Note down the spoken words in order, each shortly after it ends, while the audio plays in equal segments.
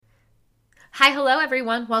Hi, hello,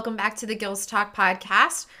 everyone. Welcome back to the Gills Talk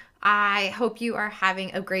podcast. I hope you are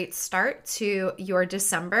having a great start to your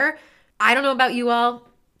December. I don't know about you all.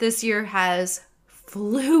 This year has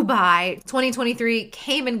flew by. 2023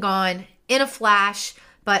 came and gone in a flash,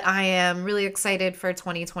 but I am really excited for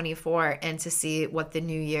 2024 and to see what the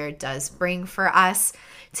new year does bring for us.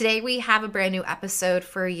 Today, we have a brand new episode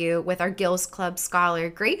for you with our Gills Club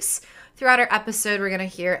scholar, Grace. Throughout our episode, we're going to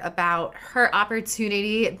hear about her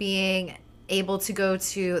opportunity being able to go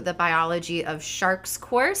to the biology of sharks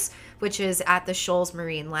course, which is at the Shoals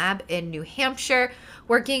Marine Lab in New Hampshire,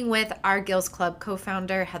 working with our Gills Club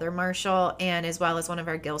co-founder Heather Marshall and as well as one of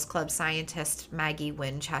our Gills Club scientists, Maggie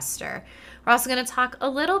Winchester. We're also going to talk a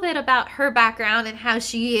little bit about her background and how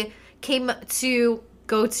she came to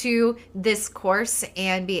go to this course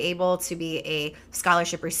and be able to be a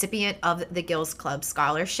scholarship recipient of the Gills Club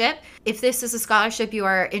Scholarship. If this is a scholarship you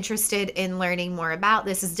are interested in learning more about,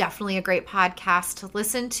 this is definitely a great podcast to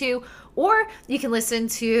listen to. Or you can listen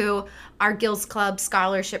to our Gills Club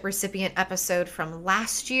Scholarship recipient episode from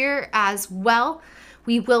last year as well.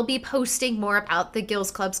 We will be posting more about the Gills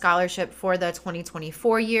Club Scholarship for the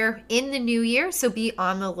 2024 year in the new year, so be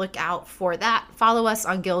on the lookout for that. Follow us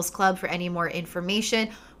on Gills Club for any more information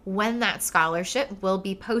when that scholarship will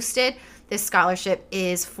be posted. This scholarship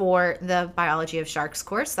is for the Biology of Sharks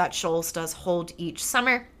course that Shoals does hold each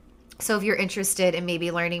summer. So if you're interested in maybe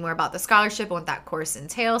learning more about the scholarship and what that course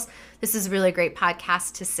entails, this is a really great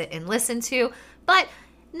podcast to sit and listen to. But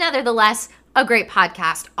nevertheless, a great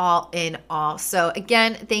podcast all in all. So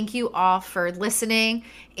again, thank you all for listening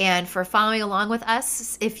and for following along with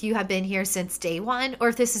us. If you have been here since day one, or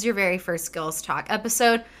if this is your very first Gills Talk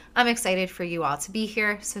episode, I'm excited for you all to be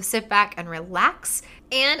here. So sit back and relax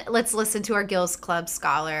and let's listen to our Gills Club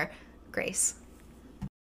scholar, Grace.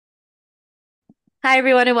 Hi,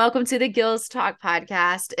 everyone, and welcome to the Gills Talk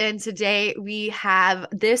podcast. And today we have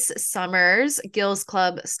this summer's Gills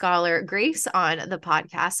Club scholar, Grace, on the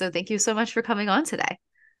podcast. So thank you so much for coming on today.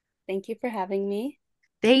 Thank you for having me.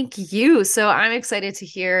 Thank you. So I'm excited to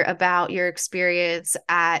hear about your experience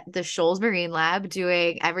at the Shoals Marine Lab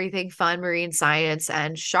doing everything fun marine science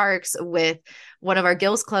and sharks with one of our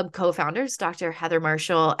Gills Club co-founders, Dr. Heather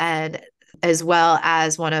Marshall, and as well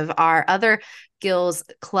as one of our other Gills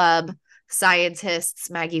Club scientists,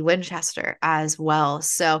 Maggie Winchester, as well.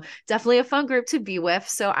 So definitely a fun group to be with.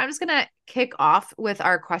 So I'm just going to kick off with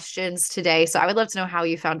our questions today. So I would love to know how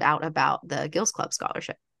you found out about the Gills Club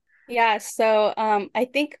scholarship. I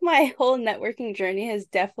think my whole networking journey has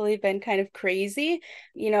definitely been kind of crazy.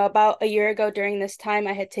 About a year ago during this time,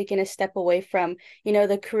 I had taken a step away from,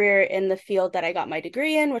 the career in the field that I got my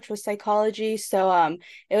degree in, which was psychology. It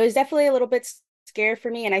was definitely a little bit scary for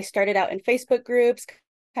me. And I started out in Facebook groups,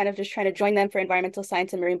 kind of just trying to join them for environmental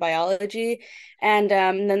science and marine biology. And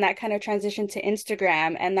then that kind of transitioned to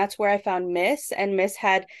Instagram. And that's where I found Miss. And Miss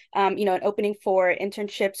had, an opening for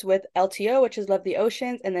internships with LTO, which is Love the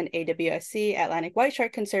Oceans, and then AWSC, Atlantic White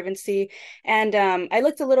Shark Conservancy. And I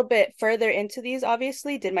looked a little bit further into these,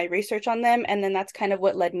 obviously, did my research on them. And then that's kind of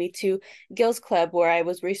what led me to Gills Club, where I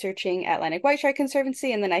was researching Atlantic White Shark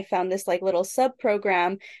Conservancy. And then I found this like little sub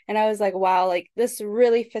program. And I was like, wow, like this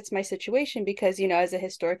really fits my situation because, as a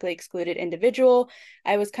historically excluded individual,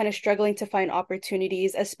 I was kind of struggling to find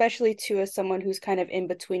opportunities, especially as someone who's kind of in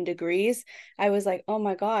between degrees. I was like, oh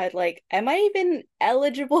my God, like, am I even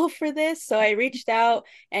eligible for this? So I reached out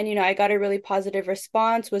and, I got a really positive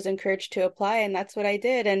response, was encouraged to apply, and that's what I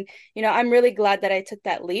did. And, I'm really glad that I took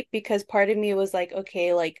that leap because part of me was like,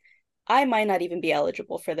 okay, like, I might not even be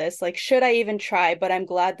eligible for this. Like, should I even try? But I'm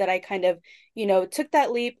glad that I kind of, took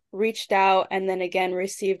that leap, reached out, and then again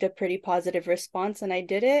received a pretty positive response, and I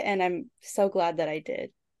did it. And I'm so glad that I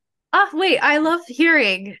did. Oh, wait, I love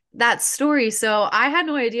hearing that story. So I had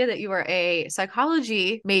no idea that you were a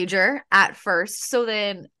psychology major at first. So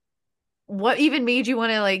then what even made you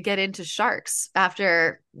want to like get into sharks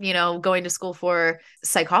after, going to school for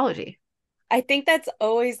psychology? I think that's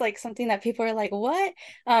always like something that people are like, what?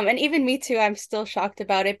 And even me too, I'm still shocked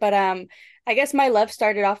about it. But I guess my love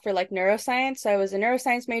started off for like neuroscience. So I was a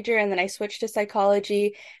neuroscience major and then I switched to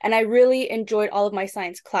psychology and I really enjoyed all of my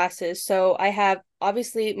science classes. So I have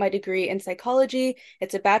obviously my degree in psychology.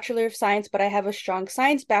 It's a Bachelor of Science, but I have a strong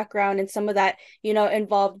science background and some of that,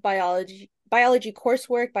 involved biology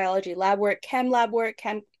coursework, biology lab work, chem lab work,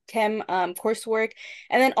 chem coursework.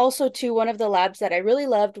 And then also too, one of the labs that I really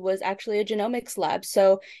loved was actually a genomics lab.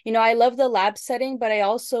 So, I love the lab setting, but I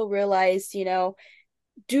also realized,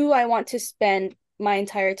 do I want to spend my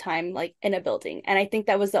entire time like in a building? And I think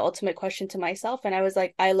that was the ultimate question to myself. And I was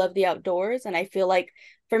like, I love the outdoors. And I feel like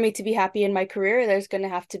for me to be happy in my career, there's going to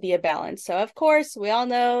have to be a balance. So of course, we all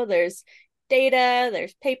know there's data,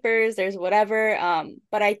 there's papers, there's whatever.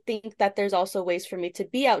 But I think that there's also ways for me to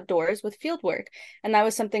be outdoors with field work. And that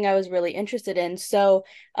was something I was really interested in. So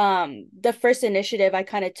the first initiative I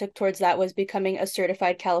kind of took towards that was becoming a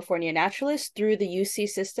certified California naturalist through the UC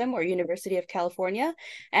system, or University of California.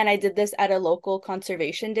 And I did this at a local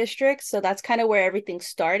conservation district. So that's kind of where everything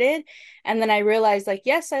started. And then I realized, like,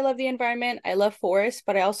 yes, I love the environment, I love forests,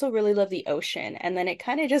 but I also really love the ocean. And then it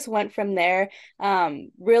kind of just went from there,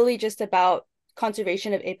 really just about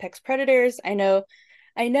conservation of apex predators. I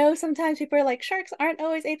know sometimes people are like, sharks aren't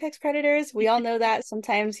always apex predators. We all know that.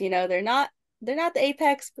 Sometimes, they're not the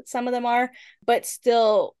apex, but some of them are. But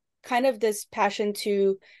still, kind of this passion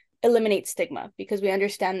to eliminate stigma, because we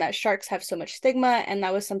understand that sharks have so much stigma. And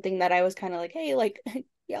that was something that I was kind of like, hey, like,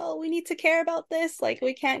 yo, we need to care about this. Like,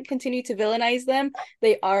 we can't continue to villainize them.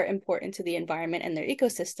 They are important to the environment and their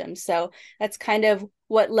ecosystem. So that's kind of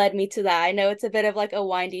what led me to that. I know it's a bit of like a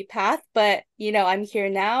windy path, but I'm here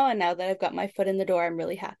now. And now that I've got my foot in the door, I'm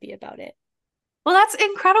really happy about it. Well, that's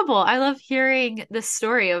incredible. I love hearing the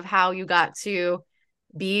story of how you got to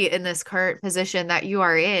be in this current position that you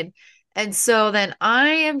are in. And so then I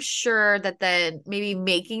am sure that then maybe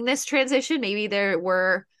making this transition, maybe there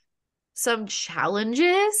were some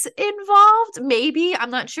challenges involved. Maybe,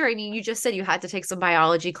 I'm not sure. I mean, you just said you had to take some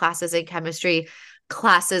biology classes and chemistry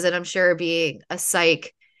classes, and I'm sure being a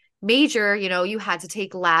psych major, you had to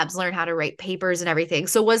take labs, learn how to write papers and everything.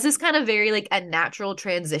 So was this kind of very like a natural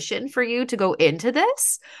transition for you to go into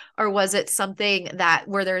this? Or was it something that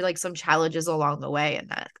were there like some challenges along the way in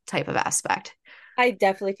that type of aspect? I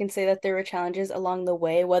definitely can say that there were challenges along the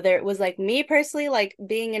way, whether it was like me personally, like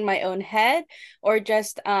being in my own head, or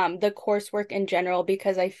just the coursework in general,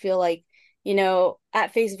 because I feel like,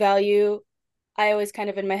 at face value, I always kind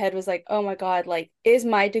of in my head was like, oh my God, like, is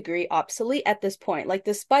my degree obsolete at this point? Like,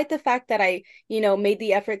 despite the fact that I, made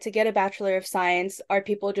the effort to get a Bachelor of Science, are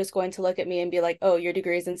people just going to look at me and be like, oh, your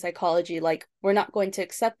degree is in psychology? Like, we're not going to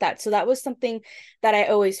accept that. So that was something that I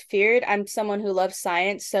always feared. I'm someone who loves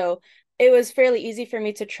science. So it was fairly easy for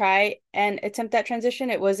me to try and attempt that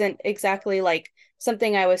transition. It wasn't exactly like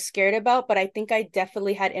something I was scared about, but I think I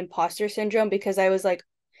definitely had imposter syndrome, because I was like,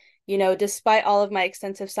 despite all of my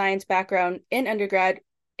extensive science background in undergrad,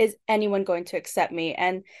 is anyone going to accept me?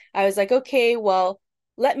 And I was like, okay, well,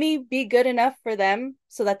 let me be good enough for them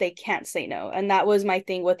so that they can't say no. And that was my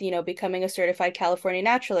thing with, becoming a certified California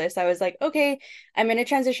naturalist. I was like, okay, I'm in a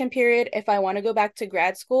transition period. If I want to go back to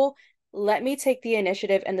grad school, let me take the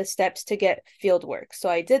initiative and the steps to get field work. So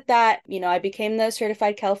I did that. I became the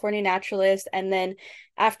certified California naturalist. And then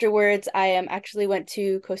afterwards, I actually went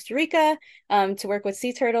to Costa Rica to work with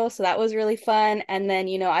sea turtles. So that was really fun. And then,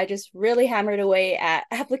 I just really hammered away at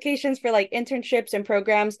applications for like internships and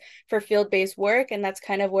programs for field-based work. And that's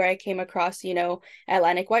kind of where I came across,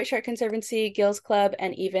 Atlantic White Shark Conservancy, Gills Club,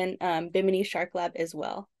 and even Bimini Shark Lab as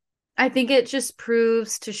well. I think it just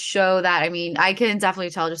proves to show that. I mean, I can definitely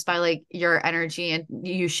tell just by like your energy and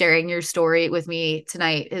you sharing your story with me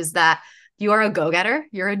tonight is that you are a go-getter,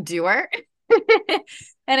 you're a doer.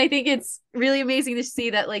 And I think it's really amazing to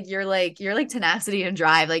see that like tenacity and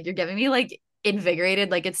drive. Like you're giving me like invigorated.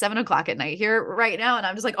 Like it's 7 o'clock at night here right now. And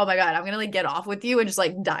I'm just like, oh my God, I'm gonna like get off with you and just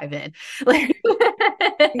like dive in. Like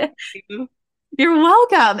you're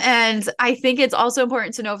welcome. And I think it's also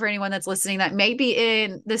important to know for anyone that's listening that may be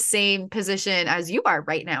in the same position as you are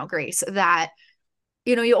right now, Grace, that,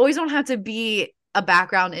 you always don't have to be a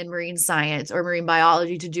background in marine science or marine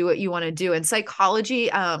biology to do what you want to do. And psychology,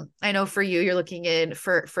 I know for you, you're looking in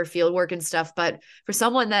for field work and stuff, but for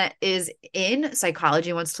someone that is in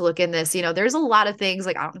psychology, wants to look in this, there's a lot of things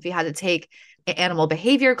like, I don't know if you had to take animal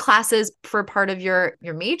behavior classes for part of your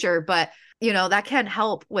major, but that can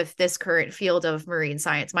help with this current field of marine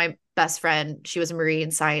science. My best friend, she was a marine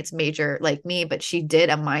science major like me, but she did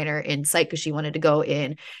a minor in psych because she wanted to go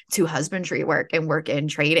in to husbandry work and work in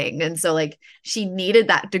trading. And so like she needed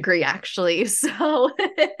that degree actually. So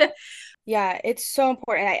Yeah, it's so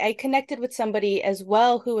important. I connected with somebody as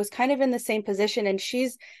well who was kind of in the same position, and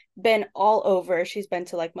she's been all over. She's been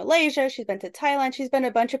to like Malaysia, she's been to Thailand, she's been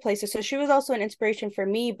a bunch of places. So she was also an inspiration for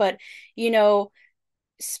me. But, you know,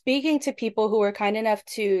 speaking to people who were kind enough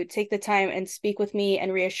to take the time and speak with me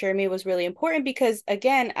and reassure me was really important, because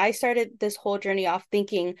again, I started this whole journey off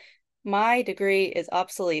thinking my degree is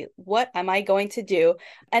obsolete. What am I going to do?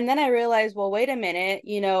 And then I realized, well, wait a minute,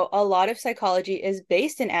 a lot of psychology is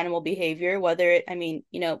based in animal behavior, whether it, I mean,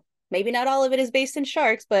 maybe not all of it is based in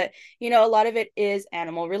sharks, but a lot of it is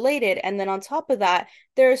animal related. And then on top of that,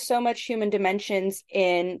 there is so much human dimensions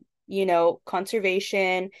in,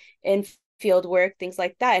 conservation, in field work, things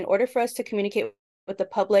like that. In order for us to communicate with the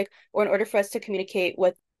public, or in order for us to communicate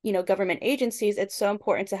with government agencies, it's so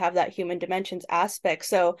important to have that human dimensions aspect.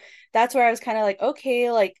 So that's where I was kind of like,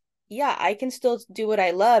 okay, like, yeah, I can still do what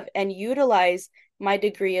I love and utilize my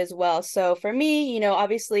degree as well. So for me,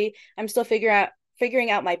 obviously I'm still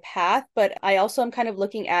figuring out my path, but I also am kind of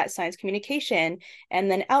looking at science communication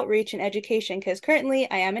and then outreach and education because currently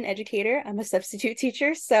I am an educator. I'm a substitute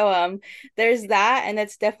teacher. So there's that, and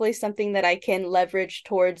that's definitely something that I can leverage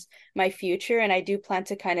towards my future, and I do plan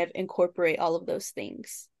to kind of incorporate all of those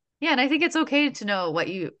things. Yeah, and I think it's okay to know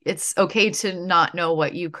it's okay to not know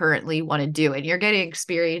what you currently want to do. And you're getting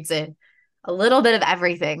experience in a little bit of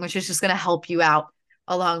everything, which is just going to help you out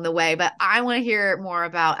along the way. But I want to hear more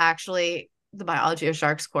about actually the biology of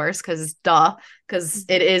sharks course because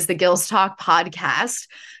it is the Gills Talk podcast.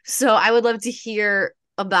 So I would love to hear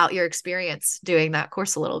about your experience doing that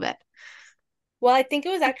course a little bit. Well, I think it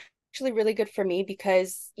was actually really good for me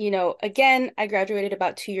because, again, I graduated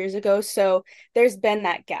about 2 years ago. So there's been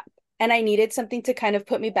that gap. And I needed something to kind of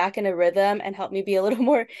put me back in a rhythm and help me be a little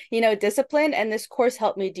more, disciplined. And this course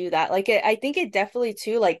helped me do that. I think it definitely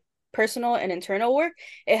too, like personal and internal work,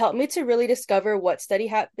 it helped me to really discover what study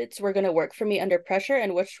habits were going to work for me under pressure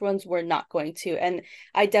and which ones were not going to. And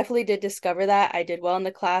I definitely did discover that. I did well in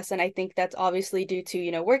the class. And I think that's obviously due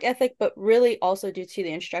to, work ethic, but really also due to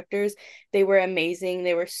the instructors. They were amazing.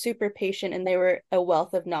 They were super patient and they were a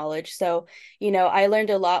wealth of knowledge. So, I learned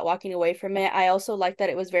a lot walking away from it. I also liked that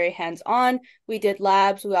it was very hands on. We did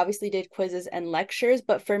labs, we obviously did quizzes and lectures.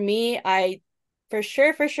 But for me, I for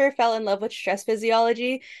sure fell in love with stress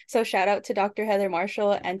physiology. So shout out to Dr. Heather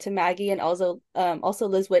Marshall and to Maggie and also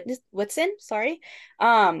Liz Whitson, sorry,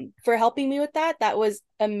 for helping me with that. That was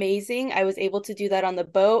amazing. I was able to do that on the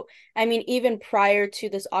boat. I mean, even prior to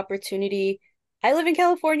this opportunity, I live in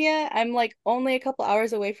California. I'm like only a couple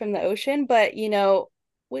hours away from the ocean, but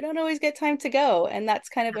we don't always get time to go, and that's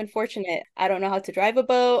kind of unfortunate. I don't know how to drive a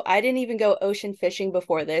boat. I didn't even go ocean fishing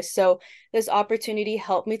before this. So this opportunity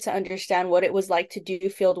helped me to understand what it was like to do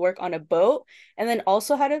field work on a boat and then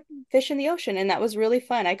also how to fish in the ocean. And that was really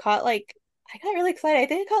fun. I got really excited. I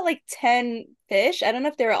think I caught like 10 fish. I don't know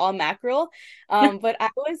if they were all mackerel, but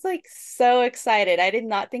I was like so excited. I did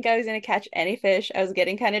not think I was going to catch any fish. I was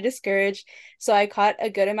getting kind of discouraged. So I caught a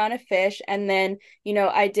good amount of fish. And then,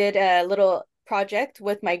 I did a little project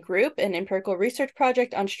with my group, an empirical research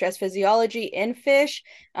project on stress physiology in fish.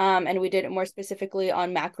 And we did it more specifically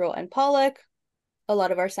on mackerel and pollock. A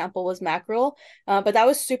lot of our sample was mackerel, but that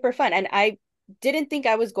was super fun. And I didn't think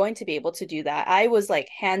I was going to be able to do that. I was like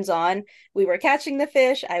hands on. We were catching the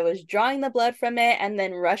fish. I was drawing the blood from it and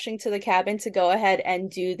then rushing to the cabin to go ahead and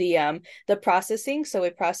do the processing. So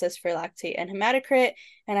we processed for lactate and hematocrit.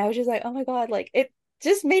 And I was just like, oh my God, like it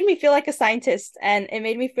just made me feel like a scientist and it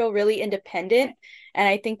made me feel really independent. And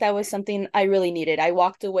I think that was something I really needed. I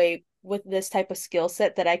walked away with this type of skill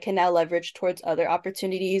set that I can now leverage towards other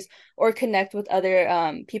opportunities or connect with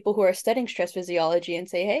other people who are studying stress physiology and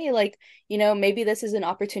say, hey, like, maybe this is an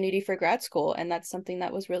opportunity for grad school. And that's something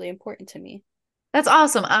that was really important to me. That's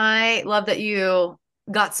awesome. I love that you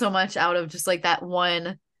got so much out of just like that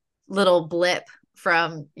one little blip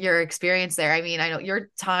from your experience there. I mean, I know your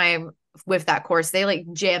time with that course, they like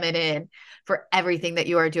jam it in for everything that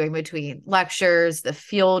you are doing between lectures, the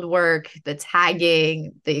field work, the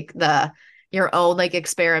tagging, the your own like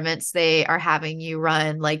experiments they are having you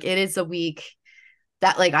run. Like it is a week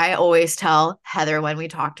that like I always tell Heather when we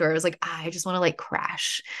talk to her, I was like, I just want to like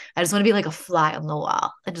crash. I just want to be like a fly on the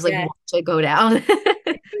wall and just like Yeah. watch it go down.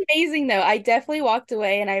 Amazing though. I definitely walked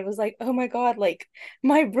away and I was like, oh my God, like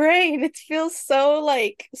my brain, it feels so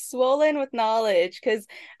like swollen with knowledge. Cause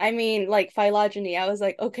I mean, like phylogeny, I was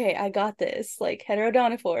like, okay, I got this, like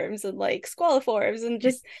heterodoniforms and like squaliforms and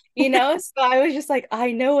just, so I was just like,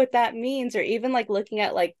 I know what that means. Or even like looking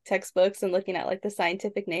at like textbooks and looking at like the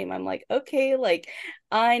scientific name, I'm like, okay, like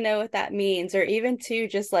I know what that means. Or even too,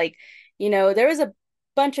 just like, there was a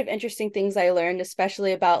bunch of interesting things I learned,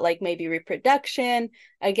 especially about like maybe reproduction,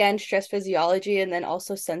 again, stress physiology, and then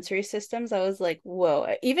also sensory systems. I was like,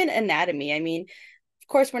 whoa, even anatomy. I mean, of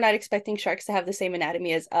course, we're not expecting sharks to have the same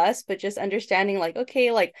anatomy as us, but just understanding like,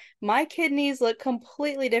 okay, like my kidneys look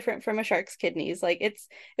completely different from a shark's kidneys. Like it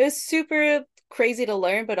was super crazy to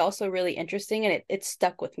learn, but also really interesting, and it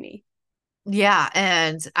stuck with me. Yeah.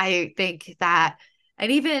 And I think that,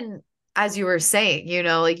 and even as you were saying,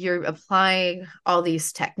 like you're applying all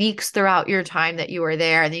these techniques throughout your time that you were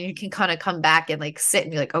there, and then you can kind of come back and like sit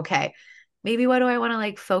and be like, okay, maybe what do I want to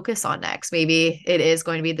like focus on next? Maybe it is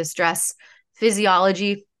going to be the stress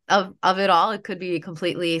physiology of it all. It could be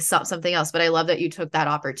completely something else. But I love that you took that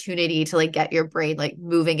opportunity to like get your brain like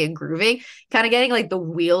moving and grooving, kind of getting like the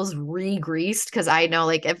wheels re-greased. Cause I know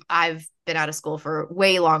like if I've been out of school for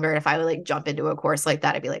way longer, and if I would like jump into a course like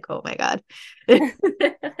that, I'd be like, oh my God.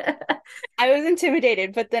 I was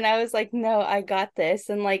intimidated, but then I was like, no, I got this.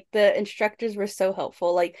 And like the instructors were so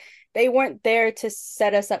helpful. Like they weren't there to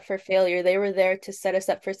set us up for failure. They were there to set us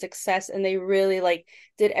up for success. And they really like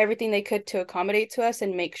did everything they could to accommodate to us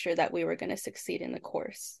and make sure that we were going to succeed in the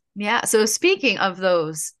course. Yeah. So speaking of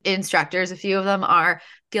those instructors, a few of them are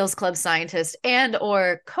Gills Club scientists and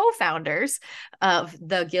or co-founders of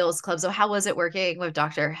the Gills Club. So how was it working with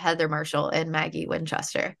Dr. Heather Marshall and Maggie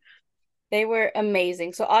Winchester? They were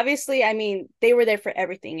amazing. So obviously, I mean, they were there for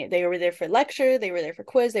everything. They were there for lecture, they were there for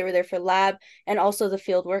quiz, they were there for lab, and also the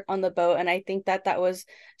field work on the boat. And I think that that was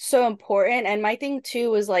so important. And my thing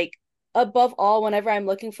too was like, above all, whenever I'm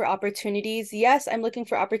looking for opportunities, yes, I'm looking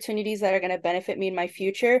for opportunities that are going to benefit me in my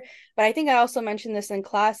future. But I think I also mentioned this in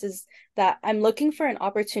class is that I'm looking for an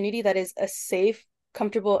opportunity that is a safe,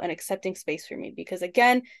 comfortable, and accepting space for me. Because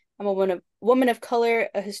again, I'm a woman of color,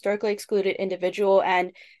 a historically excluded individual,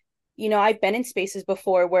 and I've been in spaces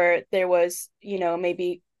before where there was,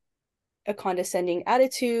 maybe a condescending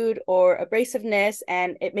attitude or abrasiveness,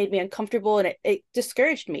 and it made me uncomfortable and it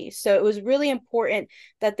discouraged me. So it was really important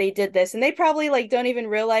that they did this. And they probably like don't even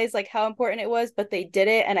realize like how important it was, but they did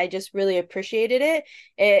it and I just really appreciated it.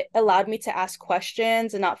 It allowed me to ask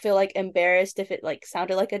questions and not feel like embarrassed if it like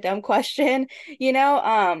sounded like a dumb question.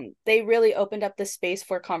 They really opened up the space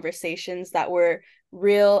for conversations that were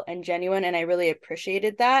real and genuine, and I really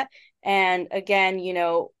appreciated that. And again,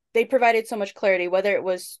 they provided so much clarity, whether it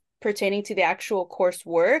was pertaining to the actual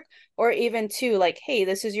coursework or even to like, hey,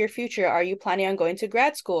 this is your future. Are you planning on going to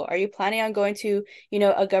grad school? Are you planning on going to,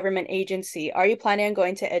 a government agency? Are you planning on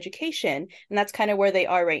going to education? And that's kind of where they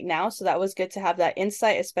are right now. So that was good to have that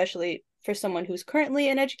insight, especially for someone who's currently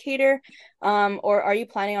an educator. Or are you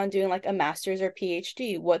planning on doing like a master's or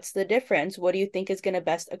PhD? What's the difference? What do you think is going to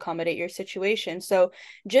best accommodate your situation? So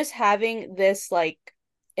just having this like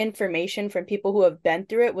information from people who have been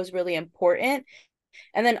through it was really important.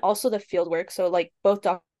 And then also the field work. So like both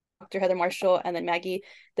Dr. Heather Marshall and then Maggie,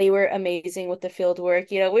 they were amazing with the field work.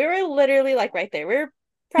 We were literally like right there. We were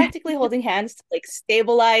practically holding hands to like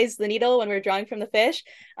stabilize the needle when we were drawing from the fish.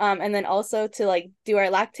 And then also to like do our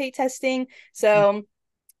lactate testing. So,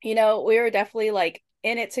 we were definitely like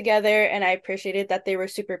in it together, and I appreciated that they were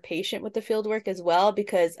super patient with the field work as well,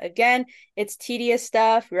 because again, it's tedious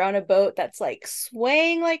stuff. We're on a boat that's like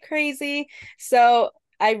swaying like crazy. So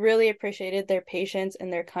I really appreciated their patience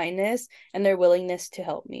and their kindness and their willingness to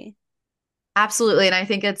help me. Absolutely. And I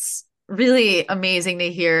think it's really amazing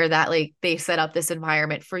to hear that like they set up this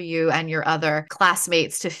environment for you and your other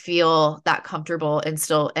classmates to feel that comfortable and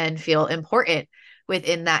still and feel important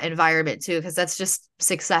within that environment too, because that's just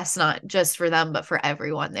success, not just for them, but for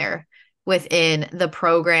everyone there within the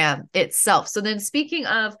program itself. So then speaking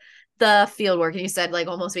of the field work, and you said like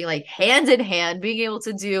almost being like hand in hand, being able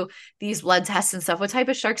to do these blood tests and stuff, what type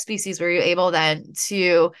of shark species were you able then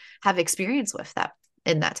to have experience with that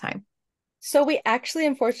in that time? So we actually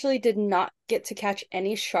unfortunately did not get to catch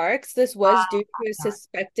any sharks. This was due to a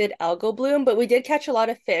suspected algal bloom, but we did catch a lot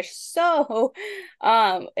of fish. So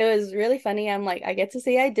it was really funny. I'm like, I get to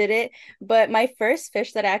say I did it. But my first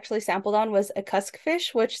fish that I actually sampled on was a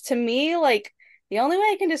cuskfish, which to me, like the only way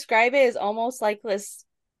I can describe it is almost like this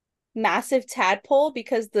massive tadpole,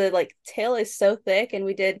 because the like tail is so thick, and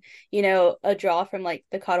we did a draw from like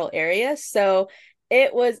the caudal area, so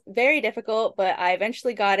it was very difficult, but I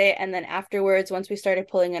eventually got it. And then afterwards, once we started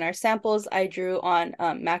pulling in our samples, I drew on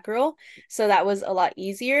mackerel, so that was a lot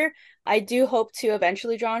easier. I do hope to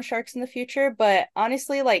eventually draw on sharks in the future, but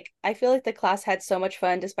honestly, like I feel like the class had so much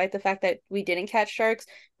fun despite the fact that we didn't catch sharks.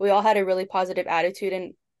 We all had a really positive attitude,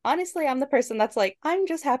 and honestly, I'm the person that's like, I'm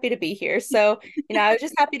just happy to be here. So, I was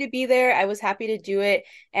just happy to be there. I was happy to do it.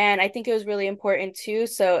 And I think it was really important too.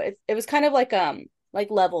 So it was kind of like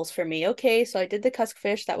levels for me. Okay, so I did the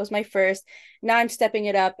cuskfish. That was my first. Now I'm stepping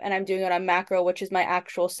it up and I'm doing it on mackerel, which is my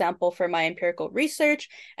actual sample for my empirical research.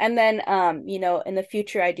 And then in the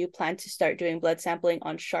future, I do plan to start doing blood sampling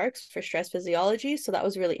on sharks for stress physiology. So that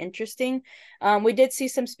was really interesting. We did see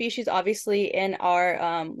some species obviously in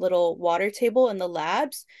our little water table in the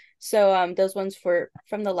labs. So those ones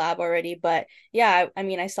from the lab already. But yeah, I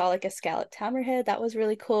mean, I saw like a scalloped hammerhead. That was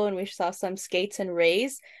really cool. And we saw some skates and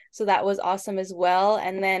rays. So that was awesome as well.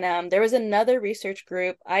 And then there was another research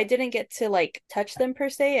group. I didn't get to like touch them per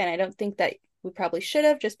se, and I don't think that we probably should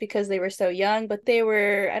have just because they were so young, but they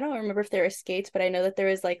were, I don't remember if they were skates, but I know that there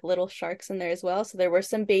was like little sharks in there as well. So there were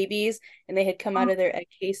some babies and they had come out of their egg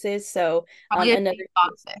cases. So Probably a another big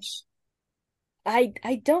dogfish.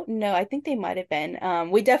 I don't know. I think they might have been.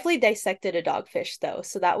 We definitely dissected a dogfish though,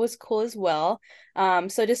 so that was cool as well.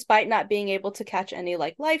 So despite not being able to catch any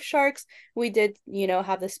like live sharks, we did,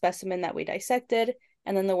 have the specimen that we dissected,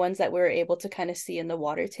 and then the ones that we were able to kind of see in the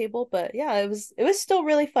water table. But yeah, it was still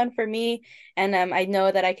really fun for me, and I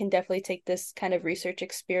know that I can definitely take this kind of research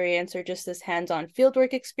experience or just this hands-on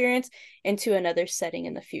fieldwork experience into another setting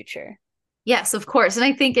in the future. Yes, of course. And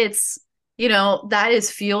I think it's, that is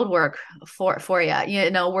field work for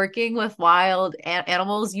you. Working with wild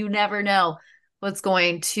animals, you never know what's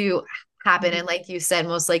going to happen. And like you said,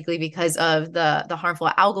 most likely because of the harmful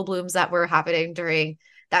algal blooms that were happening during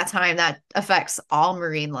that time, that affects all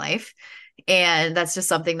marine life. And that's just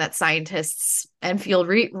something that scientists and field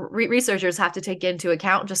researchers have to take into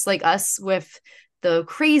account, just like us with the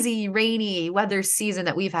crazy rainy weather season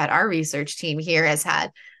that we've had. Our research team here has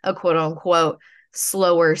had a quote unquote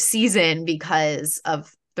slower season because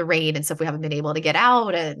of the rain and stuff. We haven't been able to get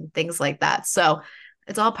out and things like that. So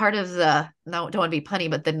it's all part of the, no, don't want to be punny,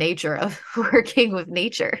 but the nature of working with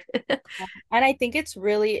nature. And I think it's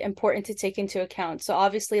really important to take into account. So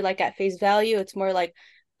obviously, like at face value, it's more like,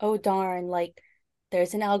 oh darn, like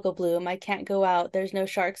there's an algal bloom. I can't go out. There's no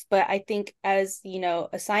sharks. But I think as,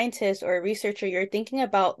 a scientist or a researcher, you're thinking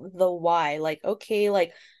about the why. Like, okay,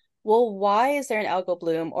 like, well, why is there an algal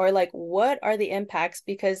bloom? Or like, what are the impacts?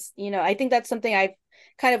 Because, I think that's something I've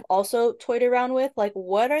kind of also toyed around with. Like,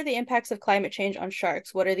 what are the impacts of climate change on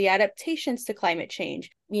sharks? What are the adaptations to climate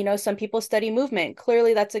change? Some people study movement.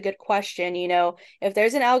 Clearly, that's a good question. If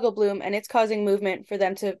there's an algal bloom and it's causing movement for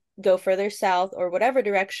them to go further south or whatever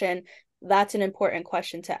direction, that's an important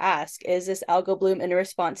question to ask. Is this algal bloom in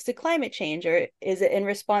response to climate change, or is it in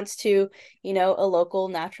response to, a local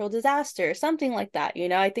natural disaster, something like that?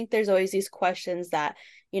 I think there's always these questions that,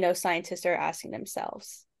 scientists are asking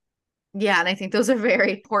themselves. Yeah, and I think those are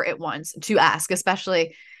very important ones to ask,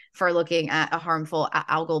 especially for looking at a harmful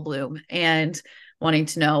algal bloom and wanting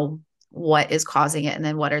to know what is causing it and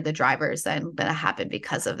then what are the drivers then that happen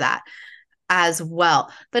because of that as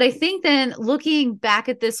well. But I think then looking back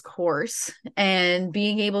at this course and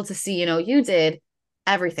being able to see, you did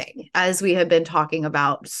everything as we have been talking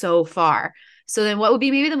about so far. So then what would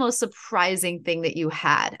be maybe the most surprising thing that you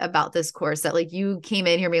had about this course that like you came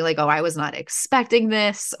in here being like, oh, I was not expecting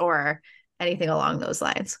this or anything along those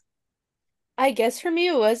lines? I guess for me,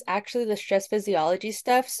 it was actually the stress physiology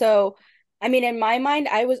stuff. So, I mean, in my mind,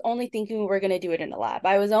 I was only thinking we were going to do it in a lab.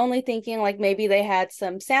 I was only thinking like maybe they had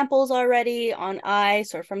some samples already on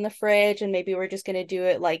ice or from the fridge, and maybe we're just going to do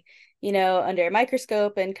it like, under a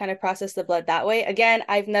microscope and kind of process the blood that way. Again,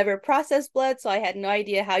 I've never processed blood, so I had no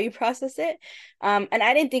idea how you process it. And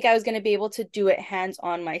I didn't think I was going to be able to do it hands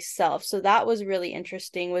on myself. So that was really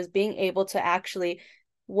interesting, was being able to actually,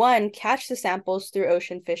 one, catch the samples through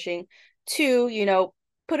ocean fishing. Two,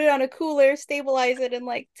 put it on a cooler, stabilize it, and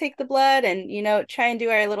like take the blood and, try and do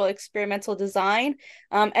our little experimental design.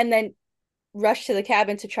 And then rush to the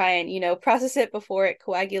cabin to try and, process it before it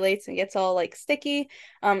coagulates and gets all like sticky.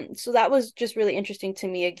 So that was just really interesting to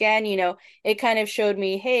me. Again, it kind of showed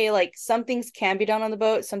me, hey, like some things can be done on the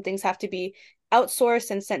boat, some things have to be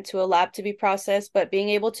outsourced and sent to a lab to be processed, but being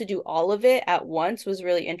able to do all of it at once was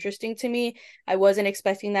really interesting to me. I wasn't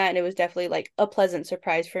expecting that, and it was definitely like a pleasant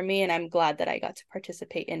surprise for me, and I'm glad that I got to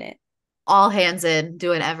participate in it. All hands in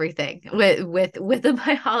doing everything with the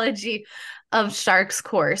biology of sharks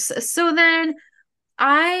course. So then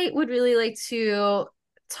I would really like to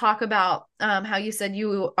talk about how you said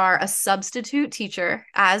you are a substitute teacher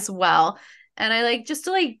as well. And I like just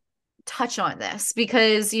to like touch on this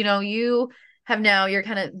because you have now you're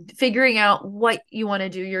kind of figuring out what you want to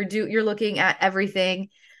do. You're looking at everything.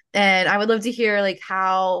 And I would love to hear like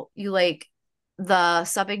how you like the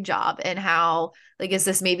subbing job and how like is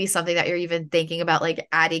this maybe something that you're even thinking about like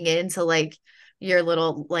adding into like your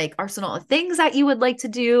little like arsenal of things that you would like to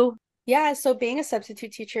do? Yeah, so being a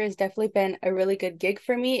substitute teacher has definitely been a really good gig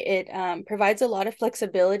for me. It provides a lot of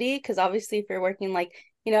flexibility because obviously, if you're working like,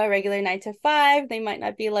 a regular 9 to 5, they might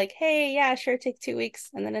not be like, hey, yeah, sure, take 2 weeks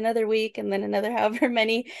and then another week and then another however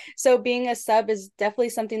many. So being a sub is definitely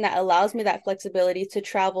something that allows me that flexibility to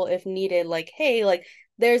travel if needed. Like, hey, like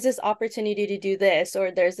there's this opportunity to do this,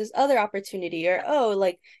 or there's this other opportunity, or oh,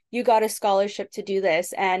 like you got a scholarship to do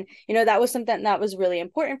this. And, that was something that was really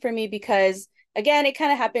important for me because again, it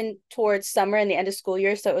kind of happened towards summer and the end of school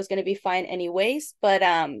year, so it was going to be fine anyways. But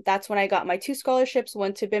that's when I got my two scholarships,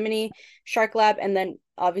 one to Bimini Shark Lab, and then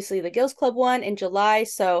obviously the Gills Club one in July.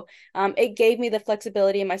 So it gave me the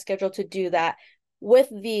flexibility in my schedule to do that. With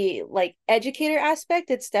the like educator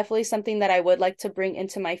aspect, it's definitely something that I would like to bring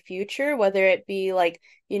into my future, whether it be like,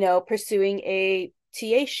 pursuing a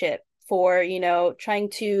TA ship for, trying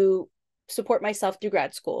to support myself through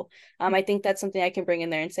grad school. I think that's something I can bring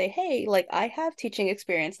in there and say, hey, like I have teaching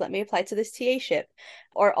experience. Let me apply to this TA ship.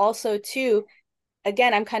 Or also too,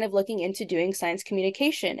 again, I'm kind of looking into doing science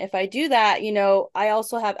communication. If I do that, I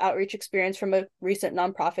also have outreach experience from a recent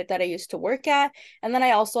nonprofit that I used to work at. And then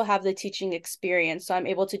I also have the teaching experience. So I'm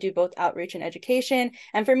able to do both outreach and education.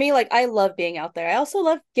 And for me, like, I love being out there. I also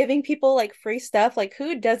love giving people like free stuff. Like,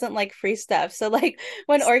 who doesn't like free stuff? So, like,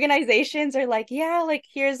 when organizations are like, yeah, like,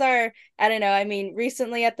 here's our, I don't know. I mean,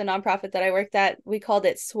 recently at the nonprofit that I worked at, we called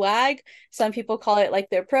it swag. Some people call it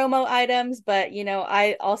like their promo items, but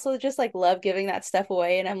I also just like love giving that stuff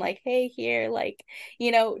away. And I'm like, hey, here, like,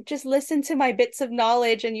 just listen to my bits of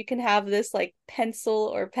knowledge and you can have this like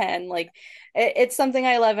pencil or pen. Like it's something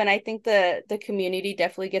I love. And I think the community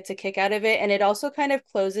definitely gets a kick out of it. And it also kind of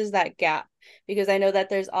closes that gap because I know that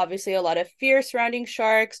there's obviously a lot of fear surrounding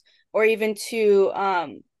sharks or even to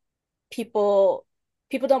people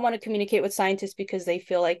don't want to communicate with scientists because they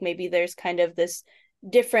feel like maybe there's kind of this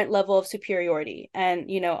different level of superiority. And,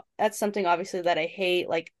 that's something obviously that I hate.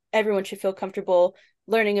 Like everyone should feel comfortable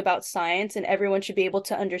learning about science and everyone should be able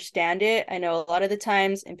to understand it. I know a lot of the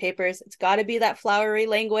times in papers, it's got to be that flowery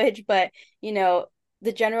language, but,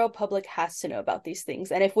 the general public has to know about these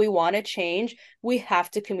things. And if we want to change, we have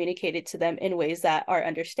to communicate it to them in ways that are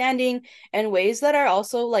understanding and ways that are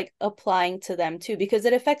also like applying to them too, because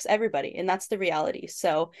it affects everybody. And that's the reality.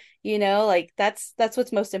 So, like that's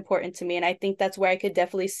what's most important to me. And I think that's where I could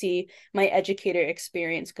definitely see my educator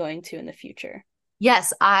experience going to in the future.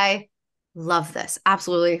 Yes, I love this.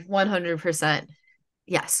 Absolutely. 100%.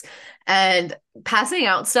 Yes. And passing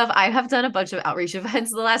out stuff, I have done a bunch of outreach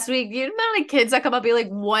events the last week. You know how many kids that come up be like,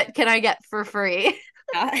 what can I get for free?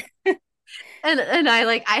 Yeah. And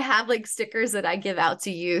I have like stickers that I give out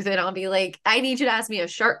to youth and I'll be like, I need you to ask me a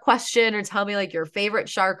shark question or tell me like your favorite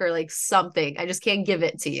shark or like something. I just can't give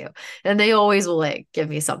it to you. And they always will like give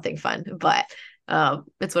me something fun. But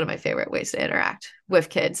it's one of my favorite ways to interact with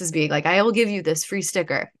kids is being like, I will give you this free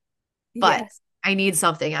sticker, but Yes. I need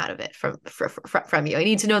something out of it from you. I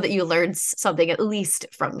need to know that you learned something at least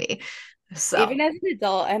from me. So Even as an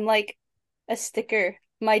adult, I'm like a sticker.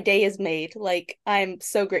 My day is made. Like I'm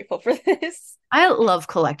so grateful for this. I love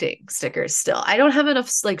collecting stickers still. I don't have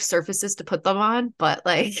enough like surfaces to put them on, but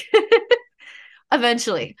like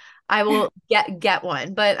eventually I will get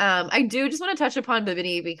one. But I do just want to touch upon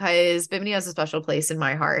Bimini because Bimini has a special place in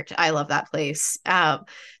my heart. I love that place.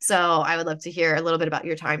 So I would love to hear a little bit about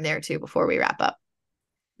your time there too before we wrap up.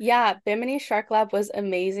 Yeah, Bimini Shark Lab was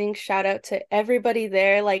amazing. Shout out to everybody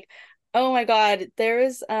there. Like, oh my God, there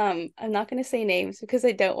was I'm not gonna say names because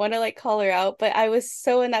I don't want to like call her out, but I was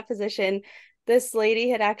so in that position. This lady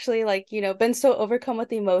had actually like, been so overcome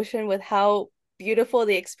with emotion with how beautiful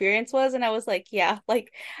the experience was. And I was like, yeah,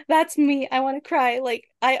 like that's me. I want to cry. Like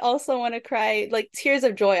I also want to cry, like tears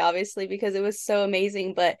of joy, obviously, because it was so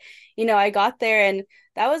amazing. But I got there and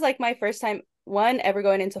that was like my first time one ever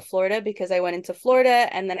going into Florida because I went into Florida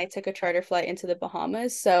and then I took a charter flight into the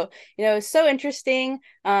Bahamas. So, it was so interesting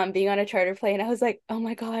being on a charter plane. I was like, oh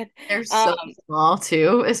my God. They're Um, so small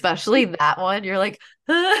too, especially that one. You're like,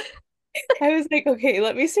 ah. I was like, okay,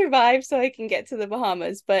 let me survive so I can get to the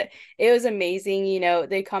Bahamas. But it was amazing.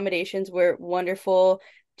 The accommodations were wonderful.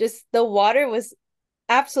 Just the water was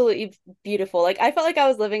absolutely beautiful. Like I felt like I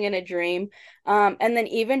was living in a dream. And then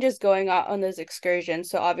even just going out on those excursions.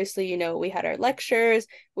 So obviously, we had our lectures,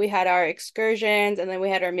 we had our excursions, and then we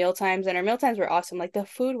had our meal times. And our meal times were awesome. Like the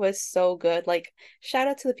food was so good. Like shout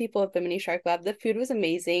out to the people of Bimini Shark Lab. The food was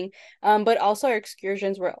amazing. But also our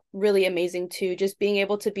excursions were really amazing too. Just being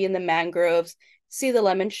able to be in the mangroves, see the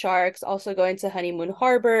lemon sharks, also going to Honeymoon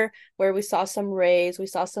Harbor where we saw some rays, we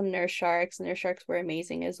saw some nurse sharks. Nurse sharks were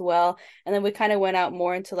amazing as well. And then we kind of went out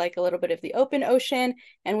more into like a little bit of the open ocean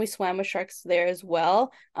and we swam with sharks there as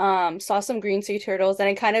well. Saw some green sea turtles and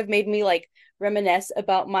it kind of made me like reminisce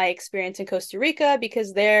about my experience in Costa Rica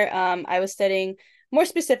because there I was studying more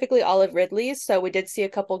specifically olive ridleys. So we did see a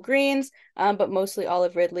couple greens, but mostly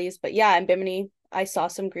olive ridleys. But yeah, in Bimini, I saw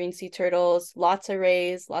some green sea turtles, lots of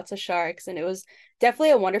rays, lots of sharks, and it was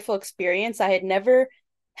definitely a wonderful experience. I had never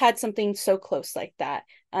had something so close like that.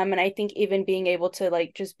 And I think even being able to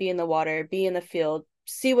like just be in the water, be in the field,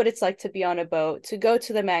 see what it's like to be on a boat, to go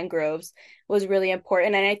to the mangroves was really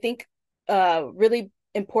important. And I think really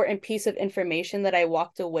important piece of information that I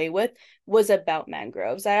walked away with was about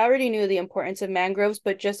mangroves. I already knew the importance of mangroves,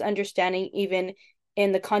 but just understanding even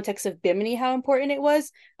in the context of Bimini how important it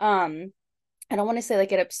was. I don't want to say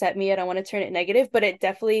like it upset me. I don't want to turn it negative, but it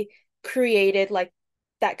definitely created like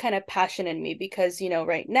that kind of passion in me because,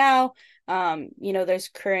 right now, there's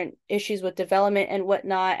current issues with development and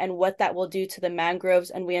whatnot, and what that will do to the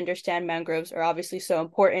mangroves. And we understand mangroves are obviously so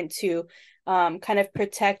important to kind of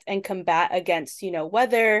protect and combat against,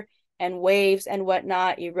 weather and waves and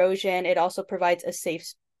whatnot, erosion. It also provides a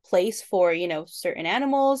safe place for, certain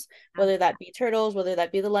animals, whether that be turtles, whether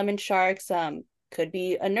that be the lemon sharks, could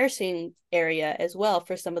be a nursing area as well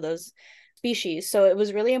for some of those species. So it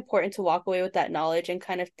was really important to walk away with that knowledge and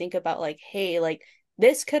kind of think about like, hey, like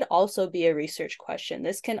this could also be a research question.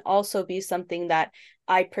 This can also be something that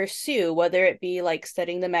I pursue, whether it be like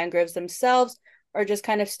studying the mangroves themselves or just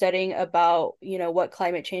kind of studying about, what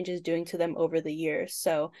climate change is doing to them over the years.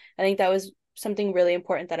 So I think that was something really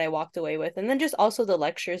important that I walked away with. And then just also the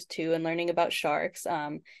lectures too, and learning about sharks.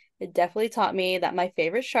 It definitely taught me that my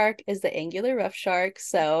favorite shark is the angular rough shark.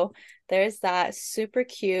 So there's that, super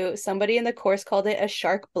cute. Somebody in the course called it a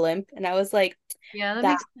shark blimp. And I was like, Yeah, that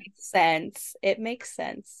that makes makes sense. It makes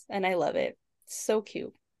sense. And I love it. So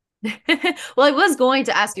cute. well, I was going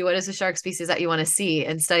to ask you what is the shark species that you want to see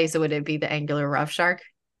and study. So would it be the angular rough shark?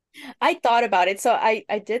 I thought about it. So I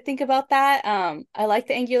did think about that. I like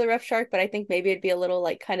the angular rough shark, but I think maybe it'd be a little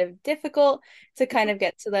like kind of difficult to kind of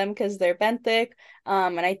get to them because they're benthic.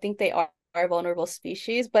 And I think they are vulnerable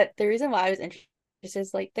species. But the reason why I was interested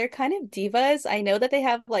is like they're kind of divas. I know that they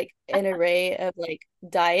have like an array of like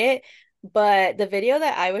diet, but the video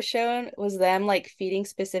that I was shown was them like feeding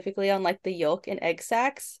specifically on like the yolk and egg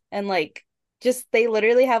sacs, and like just they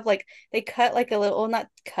literally have like they cut like a little, well, not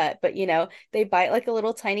cut, but they bite like a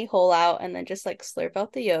little tiny hole out and then just like slurp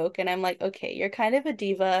out the yolk. And I'm like, okay, you're kind of a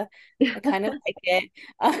diva. I kind of like it.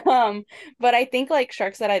 Um, but I think like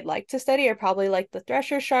sharks that I'd like to study are probably like the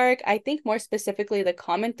thresher shark. I think more specifically the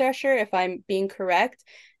common thresher, if I'm being correct.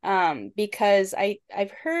 Because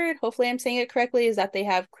I've heard, hopefully I'm saying it correctly, is that they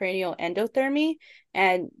have cranial endothermy,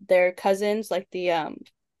 and their cousins, like the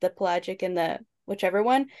pelagic and the whichever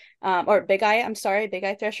one, or big eye, I'm sorry, big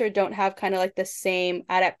eye thresher, don't have kind of like the same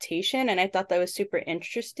adaptation. And I thought that was super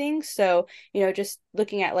interesting. So, just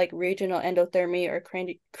looking at like regional endothermy or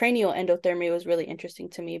cranial endothermy was really interesting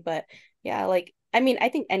to me. But yeah, like, I mean, I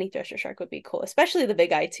think any thresher shark would be cool, especially the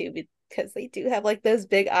big eye too, because they do have like those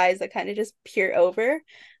big eyes that kind of just peer over.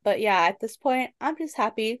 But yeah, at this point, I'm just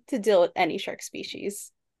happy to deal with any shark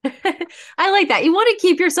species. I like that. You want to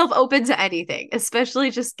keep yourself open to anything,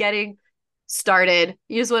 especially just getting started.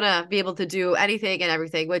 You just want to be able to do anything and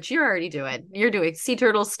everything, which you're already doing. You're doing sea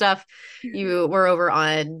turtle stuff. You were over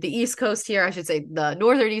on the East Coast here, I should say the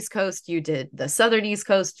northern East Coast. You did the southern East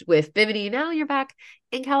Coast with Bimini. Now you're back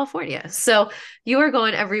in California. So you are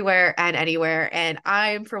going everywhere and anywhere. And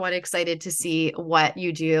I'm, for one, excited to see what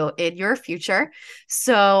you do in your future.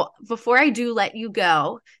 So before I do let you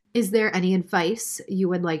go, is there any advice you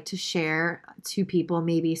would like to share to people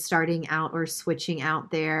maybe starting out or switching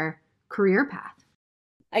out their career path?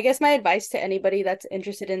 I guess my advice to anybody that's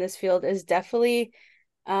interested in this field is definitely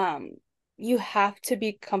um you have to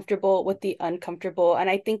be comfortable with the uncomfortable. And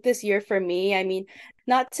I think this year for me, I mean,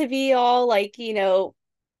 not to be all like,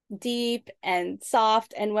 deep and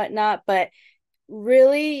soft and whatnot, but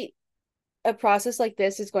really a process like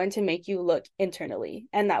this is going to make you look internally.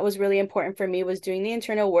 And that was really important for me, was doing the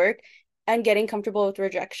internal work and getting comfortable with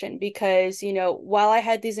rejection. Because, while I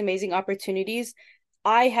had these amazing opportunities,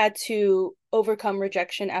 I had to overcome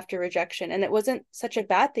rejection after rejection. And it wasn't such a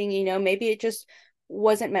bad thing, maybe it just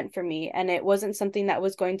wasn't meant for me, and it wasn't something that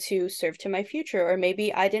was going to serve to my future, or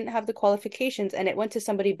maybe I didn't have the qualifications and it went to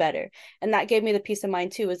somebody better. And that gave me the peace of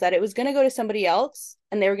mind too, is that it was going to go to somebody else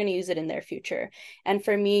and they were going to use it in their future. And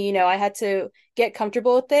for me, I had to get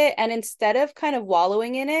comfortable with it, and instead of kind of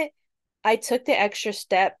wallowing in it, I took the extra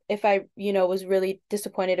step. If I, was really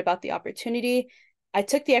disappointed about the opportunity, I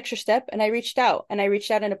took the extra step and I reached out, and I reached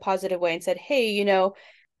out in a positive way and said, hey,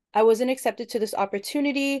 I wasn't accepted to this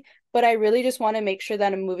opportunity, but I really just want to make sure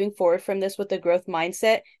that I'm moving forward from this with a growth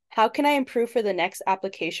mindset. How can I improve for the next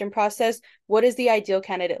application process? What does the ideal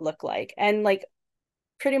candidate look like? And like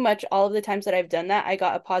pretty much all of the times that I've done that, I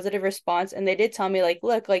got a positive response, and they did tell me like,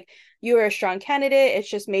 look, like you are a strong candidate. It's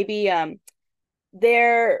just maybe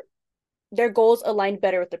they're their goals aligned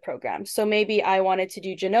better with the program. So maybe I wanted to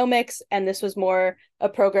do genomics and this was more a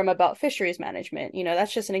program about fisheries management.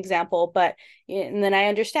 That's just an example. But and then I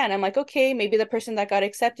understand. I'm like, okay, maybe the person that got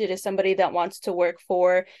accepted is somebody that wants to work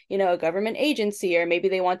for, a government agency, or maybe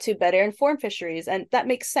they want to better inform fisheries. And that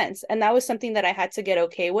makes sense. And that was something that I had to get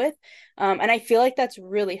okay with. And I feel like that's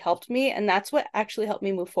really helped me. And that's what actually helped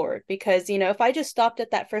me move forward. Because, if I just stopped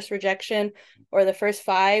at that first rejection or the first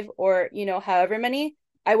five or, however many,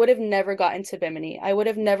 I would have never gotten to Bimini. I would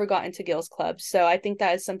have never gotten to Gills Club. So I think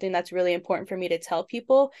that is something that's really important for me to tell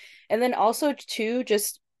people. And then also too,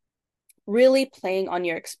 just really playing on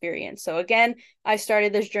your experience. So again, I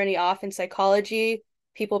started this journey off in psychology.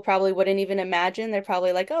 People probably wouldn't even imagine. They're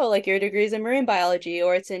probably like, oh, like your degree's in marine biology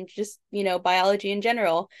or it's in just, biology in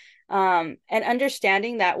general. And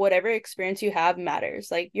understanding that whatever experience you have matters.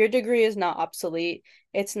 Like your degree is not obsolete.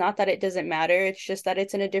 It's not that it doesn't matter. It's just that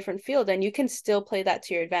it's in a different field and you can still play that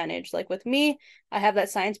to your advantage. Like with me, I have that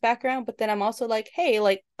science background, but then I'm also like, hey,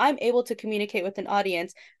 like I'm able to communicate with an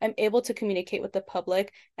audience. I'm able to communicate with the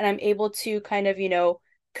public and I'm able to kind of,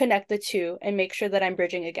 connect the two and make sure that I'm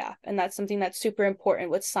bridging a gap. And that's something that's super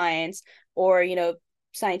important with science or,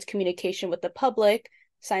 science communication with the public,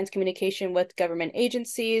 science communication with government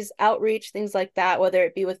agencies, outreach, things like that, whether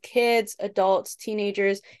it be with kids, adults,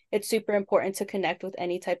 teenagers. It's super important to connect with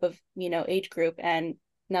any type of, age group. And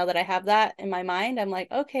now that I have that in my mind, I'm like,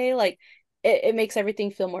 okay, like it makes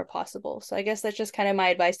everything feel more possible. So I guess that's just kind of my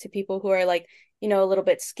advice to people who are like, a little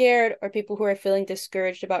bit scared or people who are feeling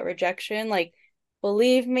discouraged about rejection. Like,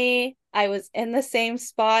 believe me, I was in the same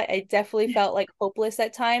spot. I definitely felt like hopeless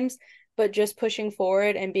at times, but just pushing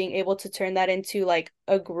forward and being able to turn that into like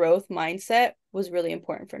a growth mindset was really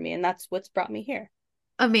important for me. And that's what's brought me here.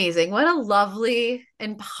 Amazing. What a lovely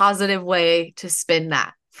and positive way to spin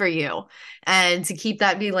that for you. And to keep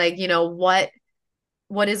that be like,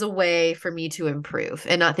 what is a way for me to improve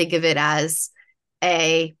and not think of it as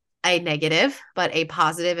a a negative, but a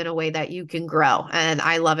positive in a way that you can grow. And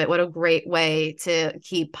I love it. What a great way to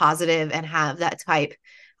keep positive and have that type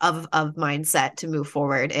of mindset to move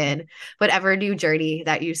forward in whatever new journey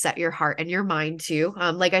that you set your heart and your mind to.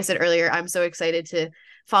 Like I said earlier, I'm so excited to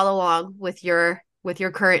follow along with your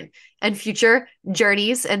current and future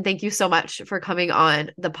journeys. And thank you so much for coming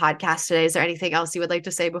on the podcast today. Is there anything else you would like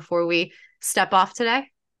to say before we step off today?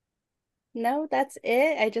 No, that's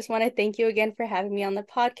it. I just want to thank you again for having me on the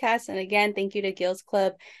podcast. And again, thank you to Gills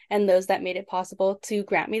Club and those that made it possible to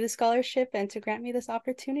grant me the scholarship and to grant me this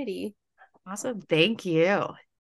opportunity. Awesome. Thank you.